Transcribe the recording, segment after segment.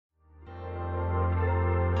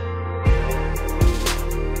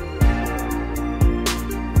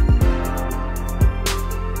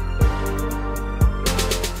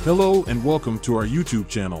Hello and welcome to our YouTube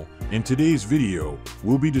channel. In today's video,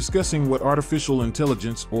 we'll be discussing what artificial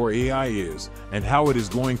intelligence or AI is and how it is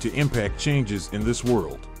going to impact changes in this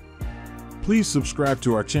world. Please subscribe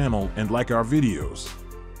to our channel and like our videos.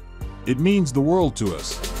 It means the world to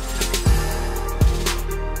us.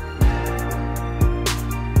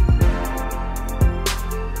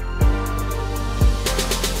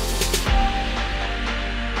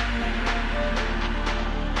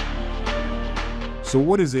 So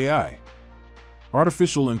what is AI?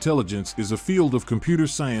 Artificial intelligence is a field of computer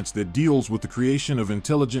science that deals with the creation of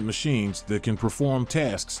intelligent machines that can perform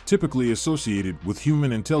tasks typically associated with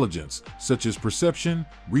human intelligence, such as perception,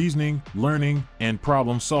 reasoning, learning, and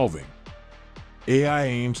problem solving. AI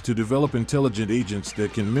aims to develop intelligent agents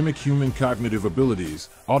that can mimic human cognitive abilities,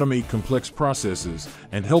 automate complex processes,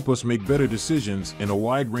 and help us make better decisions in a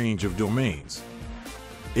wide range of domains.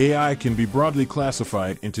 AI can be broadly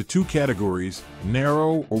classified into two categories: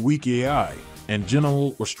 narrow or weak AI, and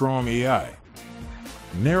general or strong AI.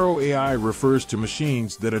 Narrow AI refers to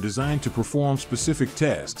machines that are designed to perform specific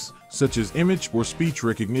tasks, such as image or speech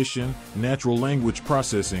recognition, natural language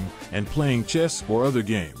processing, and playing chess or other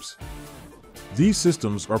games. These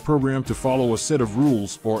systems are programmed to follow a set of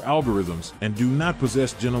rules or algorithms and do not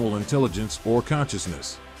possess general intelligence or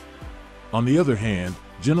consciousness. On the other hand,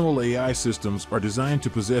 general AI systems are designed to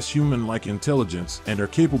possess human-like intelligence and are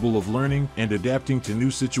capable of learning and adapting to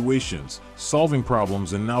new situations, solving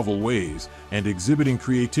problems in novel ways, and exhibiting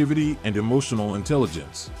creativity and emotional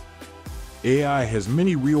intelligence. AI has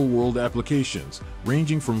many real-world applications,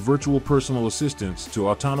 ranging from virtual personal assistants to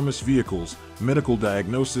autonomous vehicles, medical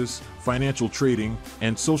diagnosis, financial trading,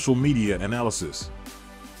 and social media analysis.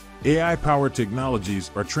 AI-powered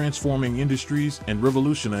technologies are transforming industries and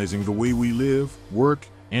revolutionizing the way we live, work,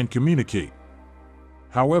 and communicate.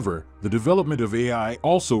 However, the development of AI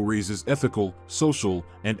also raises ethical, social,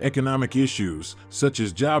 and economic issues such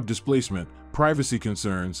as job displacement, privacy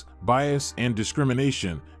concerns, bias and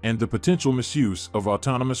discrimination, and the potential misuse of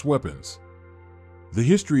autonomous weapons. The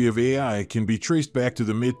history of AI can be traced back to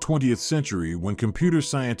the mid-20th century when computer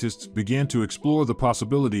scientists began to explore the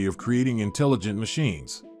possibility of creating intelligent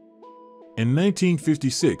machines. In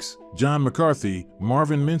 1956, John McCarthy,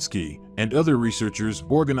 Marvin Minsky, and other researchers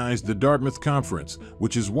organized the Dartmouth Conference,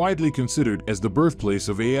 which is widely considered as the birthplace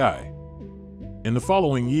of AI. In the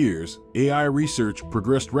following years, AI research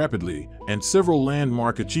progressed rapidly, and several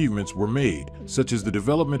landmark achievements were made, such as the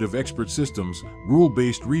development of expert systems,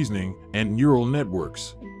 rule-based reasoning, and neural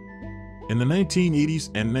networks. In the 1980s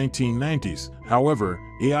and 1990s, however,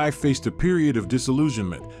 AI faced a period of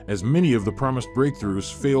disillusionment as many of the promised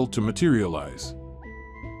breakthroughs failed to materialize.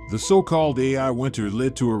 The so-called AI winter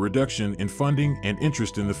led to a reduction in funding and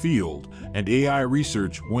interest in the field, and AI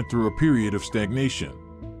research went through a period of stagnation.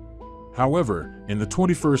 However, in the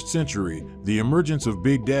 21st century, the emergence of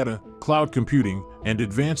big data, cloud computing, and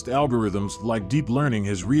advanced algorithms like deep learning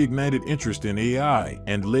has reignited interest in AI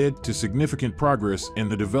and led to significant progress in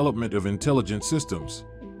the development of intelligent systems.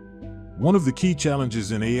 One of the key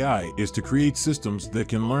challenges in AI is to create systems that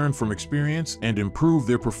can learn from experience and improve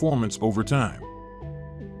their performance over time.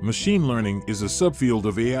 Machine learning is a subfield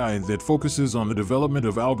of AI that focuses on the development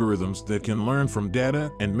of algorithms that can learn from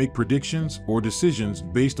data and make predictions or decisions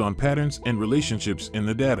based on patterns and relationships in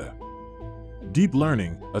the data. Deep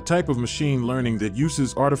learning, a type of machine learning that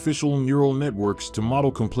uses artificial neural networks to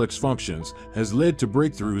model complex functions, has led to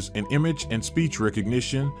breakthroughs in image and speech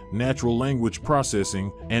recognition, natural language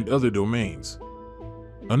processing, and other domains.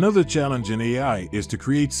 Another challenge in AI is to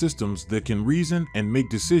create systems that can reason and make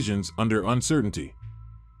decisions under uncertainty.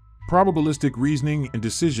 Probabilistic reasoning and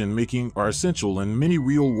decision-making are essential in many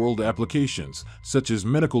real-world applications, such as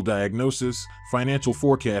medical diagnosis, financial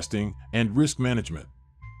forecasting, and risk management.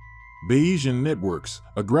 Bayesian networks,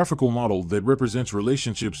 a graphical model that represents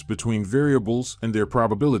relationships between variables and their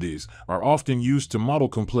probabilities, are often used to model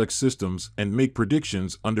complex systems and make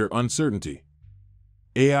predictions under uncertainty.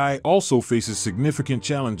 AI also faces significant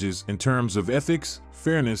challenges in terms of ethics,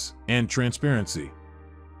 fairness, and transparency.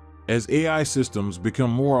 As AI systems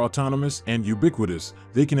become more autonomous and ubiquitous,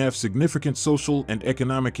 they can have significant social and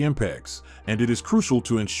economic impacts, and it is crucial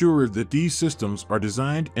to ensure that these systems are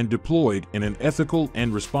designed and deployed in an ethical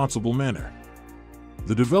and responsible manner.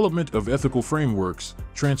 The development of ethical frameworks,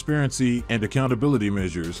 transparency and accountability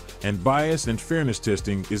measures, and bias and fairness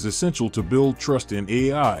testing is essential to build trust in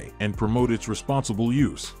AI and promote its responsible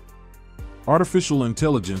use. Artificial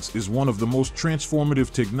intelligence is one of the most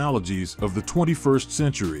transformative technologies of the 21st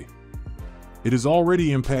century. It is already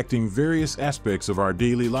impacting various aspects of our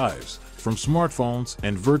daily lives, from smartphones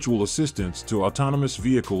and virtual assistants to autonomous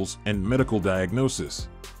vehicles and medical diagnosis.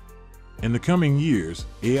 In the coming years,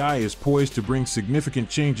 AI is poised to bring significant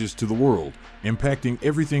changes to the world, impacting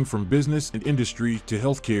everything from business and industry to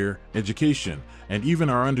healthcare, education, and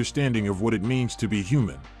even our understanding of what it means to be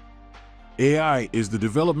human. AI is the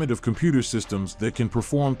development of computer systems that can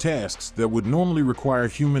perform tasks that would normally require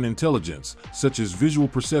human intelligence, such as visual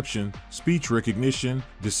perception, speech recognition,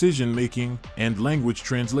 decision-making, and language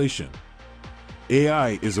translation.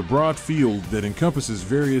 AI is a broad field that encompasses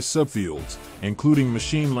various subfields, including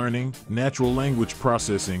machine learning, natural language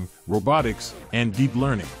processing, robotics, and deep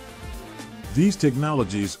learning. These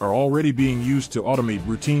technologies are already being used to automate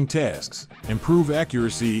routine tasks, improve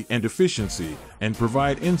accuracy and efficiency, and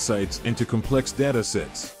provide insights into complex data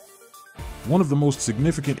sets. One of the most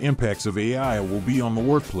significant impacts of AI will be on the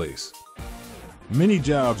workplace. Many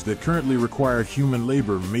jobs that currently require human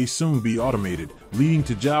labor may soon be automated, leading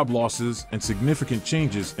to job losses and significant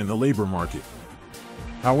changes in the labor market.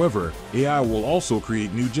 However, AI will also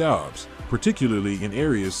create new jobs, particularly in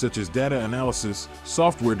areas such as data analysis,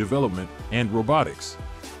 software development, and robotics.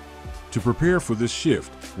 To prepare for this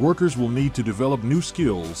shift, workers will need to develop new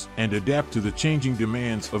skills and adapt to the changing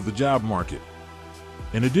demands of the job market.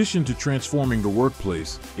 In addition to transforming the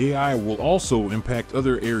workplace, AI will also impact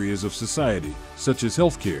other areas of society, such as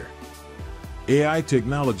healthcare. AI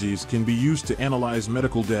technologies can be used to analyze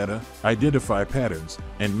medical data, identify patterns,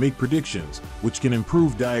 and make predictions, which can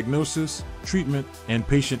improve diagnosis, treatment, and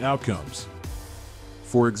patient outcomes.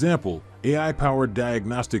 For example, AI-powered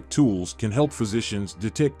diagnostic tools can help physicians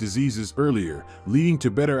detect diseases earlier, leading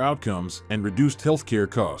to better outcomes and reduced healthcare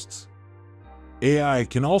costs. AI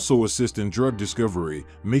can also assist in drug discovery,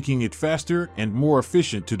 making it faster and more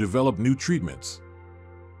efficient to develop new treatments.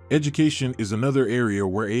 Education is another area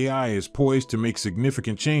where AI is poised to make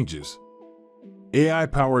significant changes.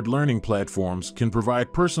 AI-powered learning platforms can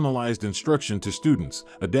provide personalized instruction to students,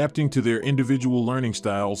 adapting to their individual learning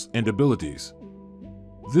styles and abilities.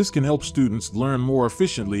 This can help students learn more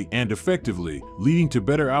efficiently and effectively, leading to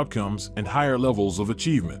better outcomes and higher levels of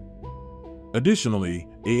achievement. Additionally,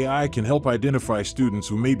 AI can help identify students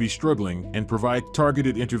who may be struggling and provide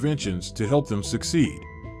targeted interventions to help them succeed.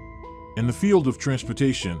 In the field of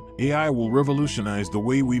transportation, AI will revolutionize the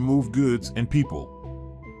way we move goods and people.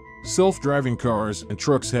 Self-driving cars and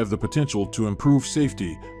trucks have the potential to improve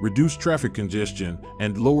safety, reduce traffic congestion,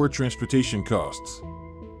 and lower transportation costs.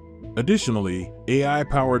 Additionally,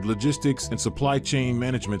 AI-powered logistics and supply chain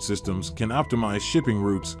management systems can optimize shipping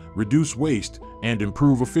routes, reduce waste, and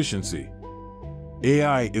improve efficiency.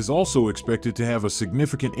 AI is also expected to have a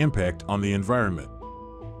significant impact on the environment.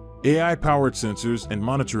 AI-powered sensors and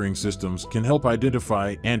monitoring systems can help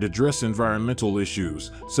identify and address environmental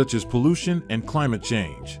issues, such as pollution and climate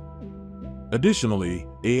change. Additionally,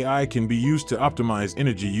 AI can be used to optimize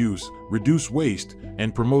energy use, reduce waste,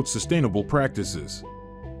 and promote sustainable practices.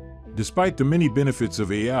 Despite the many benefits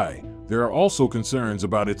of AI, there are also concerns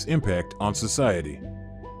about its impact on society.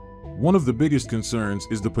 One of the biggest concerns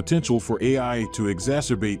is the potential for AI to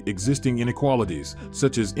exacerbate existing inequalities,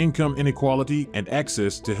 such as income inequality and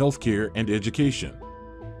access to healthcare and education.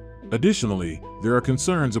 Additionally, there are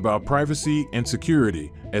concerns about privacy and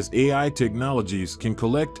security, as AI technologies can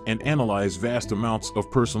collect and analyze vast amounts of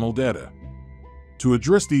personal data. To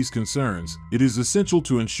address these concerns, it is essential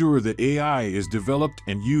to ensure that AI is developed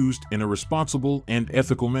and used in a responsible and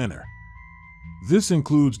ethical manner. This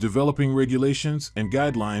includes developing regulations and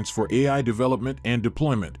guidelines for AI development and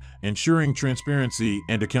deployment, ensuring transparency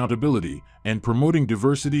and accountability, and promoting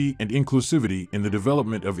diversity and inclusivity in the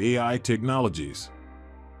development of AI technologies.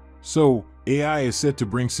 So, AI is set to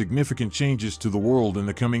bring significant changes to the world in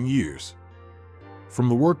the coming years. From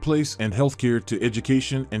the workplace and healthcare to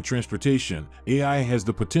education and transportation, AI has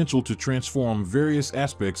the potential to transform various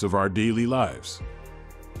aspects of our daily lives.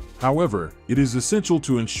 However, it is essential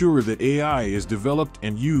to ensure that AI is developed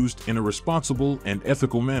and used in a responsible and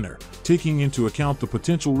ethical manner, taking into account the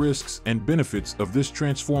potential risks and benefits of this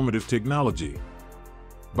transformative technology.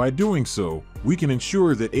 By doing so, we can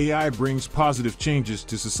ensure that AI brings positive changes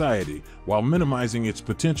to society while minimizing its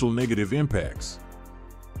potential negative impacts.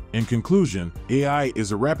 In conclusion, AI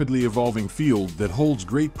is a rapidly evolving field that holds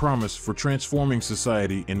great promise for transforming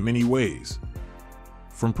society in many ways.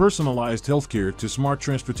 From personalized healthcare to smart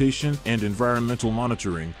transportation and environmental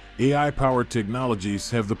monitoring, AI-powered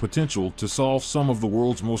technologies have the potential to solve some of the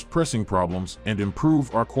world's most pressing problems and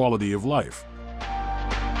improve our quality of life.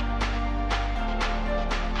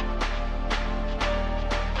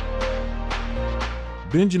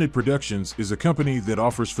 BingeInit Productions is a company that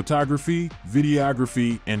offers photography,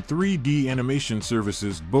 videography, and 3D animation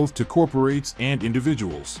services both to corporates and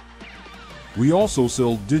individuals. We also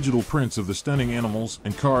sell digital prints of the stunning animals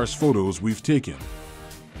and cars photos we've taken.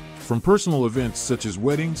 From personal events such as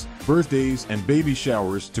weddings, birthdays, and baby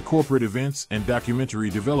showers to corporate events and documentary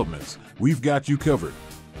developments, we've got you covered.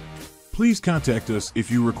 Please contact us if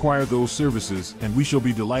you require those services, and we shall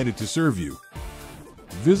be delighted to serve you.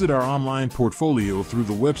 Visit our online portfolio through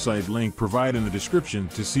the website link provided in the description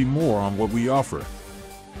to see more on what we offer.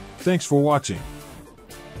 Thanks for watching.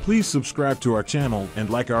 Please subscribe to our channel and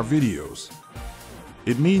like our videos.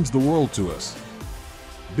 It means the world to us.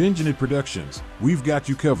 Binge It Productions, we've got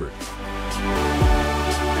you covered.